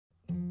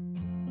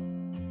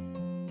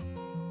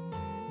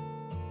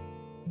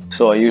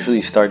So I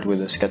usually start with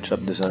a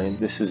SketchUp design.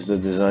 This is the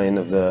design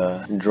of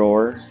the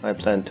drawer I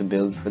plan to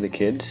build for the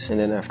kids. And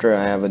then after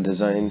I have a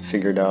design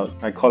figured out,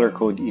 I color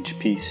code each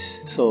piece.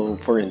 So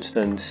for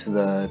instance,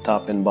 the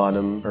top and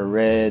bottom are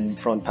red,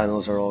 front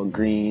panels are all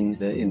green,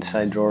 the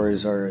inside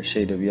drawers are a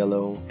shade of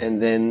yellow. And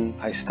then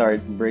I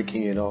start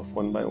breaking it off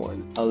one by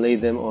one. I'll lay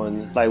them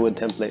on plywood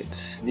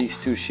templates. These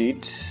two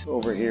sheets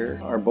over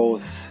here are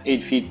both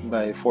 8 feet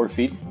by 4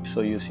 feet.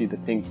 So you see the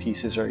pink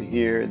pieces are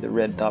here, the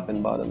red top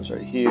and bottoms are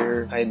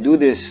here. I do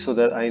this so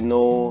that I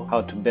know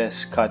how to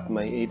best cut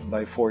my 8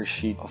 by 4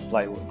 sheet of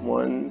plywood.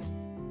 1,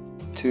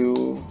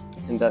 2,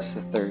 and that's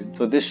the third.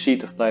 So this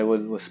sheet of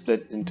plywood was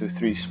split into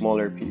 3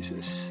 smaller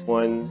pieces.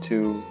 1,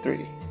 2,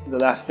 3. The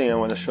last thing I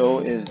want to show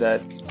is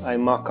that I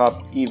mock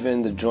up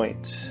even the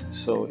joints.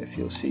 So if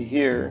you'll see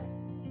here,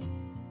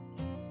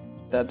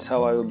 that's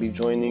how I will be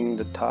joining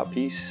the top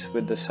piece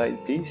with the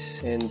side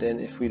piece. And then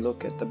if we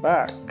look at the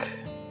back,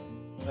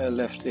 I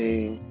left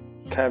a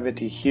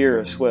cavity here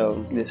as well.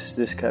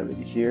 This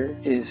cavity here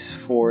is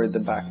for the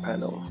back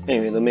panel.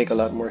 Anyway, it'll make a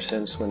lot more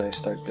sense when I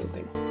start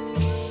building.